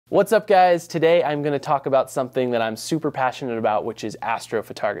What's up, guys? Today I'm going to talk about something that I'm super passionate about, which is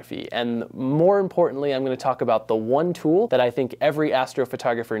astrophotography. And more importantly, I'm going to talk about the one tool that I think every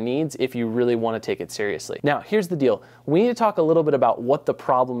astrophotographer needs if you really want to take it seriously. Now, here's the deal. We need to talk a little bit about what the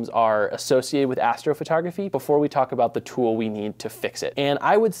problems are associated with astrophotography before we talk about the tool we need to fix it. And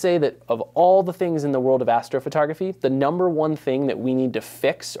I would say that of all the things in the world of astrophotography, the number one thing that we need to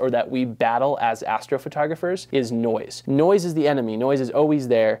fix, or that we battle as astrophotographers, is noise. Noise is the enemy. Noise is always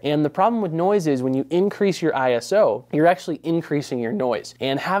there. And the problem with noise is when you increase your ISO, you're actually increasing your noise.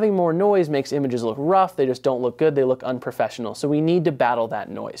 And having more noise makes images look rough, they just don't look good, they look unprofessional. So we need to battle that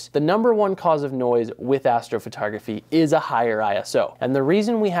noise. The number one cause of noise with astrophotography is a higher ISO. And the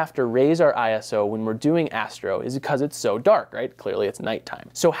reason we have to raise our ISO when we're doing astro is because it's so dark, right? Clearly it's nighttime.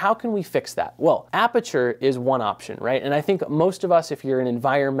 So how can we fix that? Well, Aperture is one option, right? And I think most of us, if you're an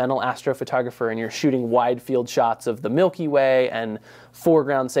environmental astrophotographer and you're shooting wide field shots of the Milky Way and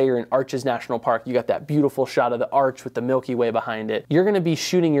foreground, say you're in Arches National Park, you got that beautiful shot of the arch with the Milky Way behind it, you're going to be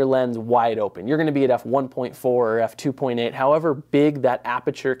shooting your lens wide open. You're going to be at f1.4 or f2.8, however big that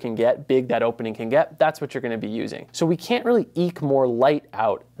aperture can get, big that opening can get, that's what you're going to be using. So we can't really eke more light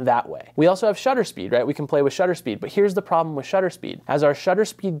out that way. We also have shutter speed, right? We can play with shutter speed, but here's the problem with shutter speed. As our shutter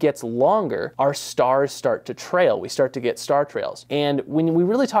speed gets longer, our stars start to trail. We start to get star trails. And when we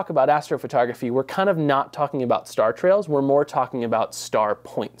really talk about astrophotography, we're kind of not talking about star trails, we're more talking about star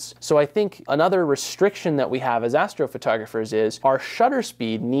points. So I think another restriction that we have as astrophotographers is our shutter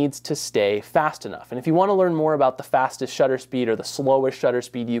speed needs to stay fast enough. And if you want to learn more about the fastest shutter speed or the slowest shutter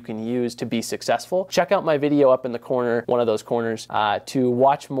speed you can use to be successful, check out my video up in the corner, one of those corners, to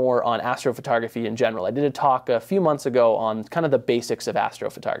watch more on astrophotography in general. I did a talk a few months ago on kind of the basics of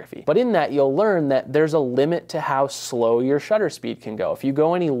astrophotography. But in that, you'll learn that there's a limit to how slow your shutter speed can go. If you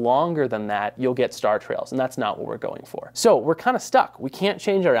go any longer than that, you'll get star trails, and that's not what we're going for. So we're kind of stuck. We can't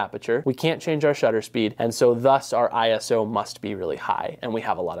change our aperture, we can't change our shutter speed, and so thus our ISO must be really high, and we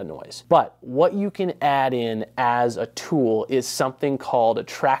have a lot of noise. But what you can add in as a tool is something called a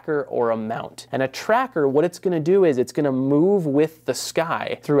tracker or a mount. And a tracker, what it's going to do is it's going to move with the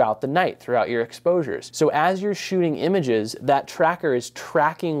sky throughout the night, throughout your exposures. So as you're shooting images, that tracker is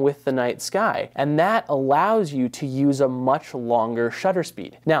tracking with the night sky, and that allows you to use a much longer shutter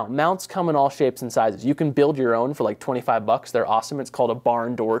speed. Now, mounts come in all shapes and sizes. You can build your own for like 25 bucks. They're awesome. It's called a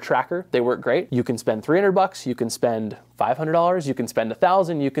barn door tracker. They work great. You can spend 300 bucks, you can spend $500, you can spend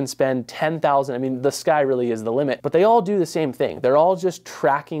 $1,000, you can spend $10,000. I mean, the sky really is the limit, but they all do the same thing. They're all just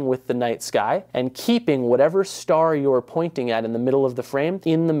tracking with the night sky and keeping whatever star you're pointing at in the middle of the frame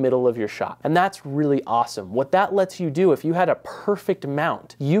in the middle of your shot. And that's really awesome. What that lets you do, if you had a perfect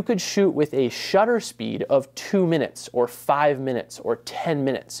mount, you could shoot with a shutter speed of 2 minutes or 5 minutes or 10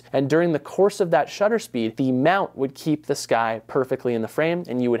 minutes. And during the course of that shutter speed, the mount would keep the sky perfectly in the frame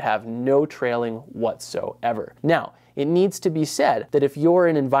and you would have no trailing whatsoever. Now, it needs to be said that if you're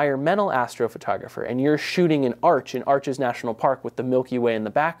an environmental astrophotographer and you're shooting an arch in Arches National Park with the Milky Way in the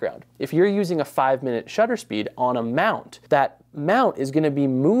background, if you're using a 5-minute shutter speed on a mount, that mount is going to be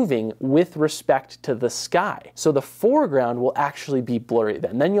moving with respect to the sky. So the foreground will actually be blurry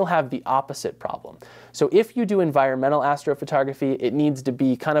then. Then you'll have the opposite problem. So if you do environmental astrophotography, it needs to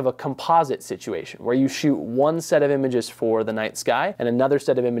be kind of a composite situation where you shoot one set of images for the night sky and another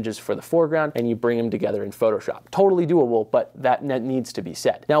set of images for the foreground, and you bring them together in Photoshop. Totally doable, but that needs to be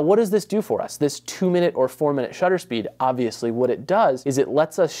said. Now, what does this do for us? This 2-minute or 4-minute shutter speed, obviously what it does is it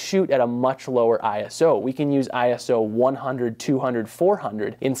lets us shoot at a much lower ISO. We can use ISO 100, 200,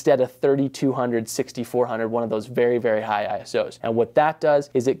 400 instead of 3200, 6400, one of those very, very high ISOs. And what that does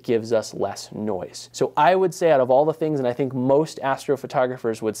is it gives us less noise. So I would say, out of all the things, and I think most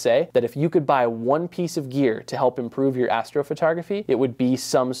astrophotographers would say, that if you could buy one piece of gear to help improve your astrophotography, it would be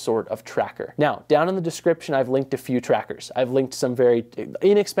some sort of tracker. Now, down in the description, I've linked a few trackers. I've linked some very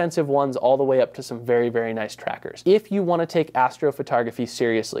inexpensive ones all the way up to some very, very nice trackers. If you want to take astrophotography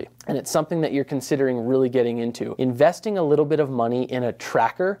seriously, and it's something that you're considering really getting into, investing a little bit of money in a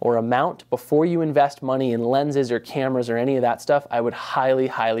tracker or a mount before you invest money in lenses or cameras or any of that stuff, I would highly,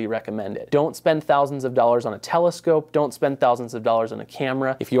 highly recommend it. Don't spend thousands of dollars on a telescope. Don't spend thousands of dollars on a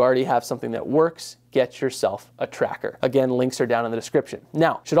camera. If you already have something that works, get yourself a tracker. Again, links are down in the description.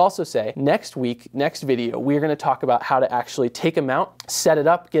 Now, should also say, next week, next video, we're going to talk about how to actually take a mount, set it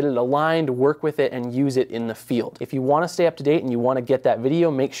up, get it aligned, work with it, and use it in the field. If you want to stay up to date and you want to get that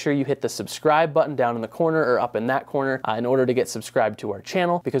video, make sure you hit the subscribe button down in the corner or up in that corner in order to get subscribed to our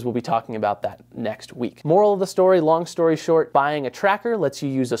channel, because we'll be talking about that next week. Moral of the story, long story short, buying a tracker lets you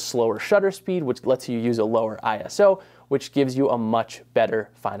use a slower shutter speed, which lets you use a lower ISO, which gives you a much better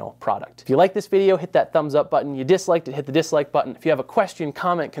final product. If you like this video, hit that thumbs up button. You disliked it, hit the dislike button. If you have a question,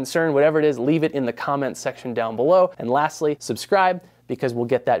 comment, concern, whatever it is, leave it in the comments section down below. And lastly, subscribe, because we'll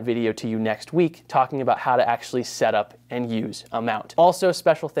get that video to you next week talking about how to actually set up and use a mount. Also,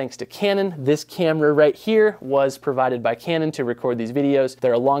 special thanks to Canon. This camera right here was provided by Canon to record these videos.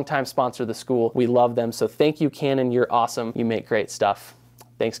 They're a longtime sponsor of the school. We love them, so thank you, Canon. You're awesome. You make great stuff.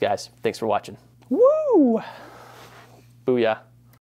 Thanks, guys. Thanks for watching. Woo! Booyah.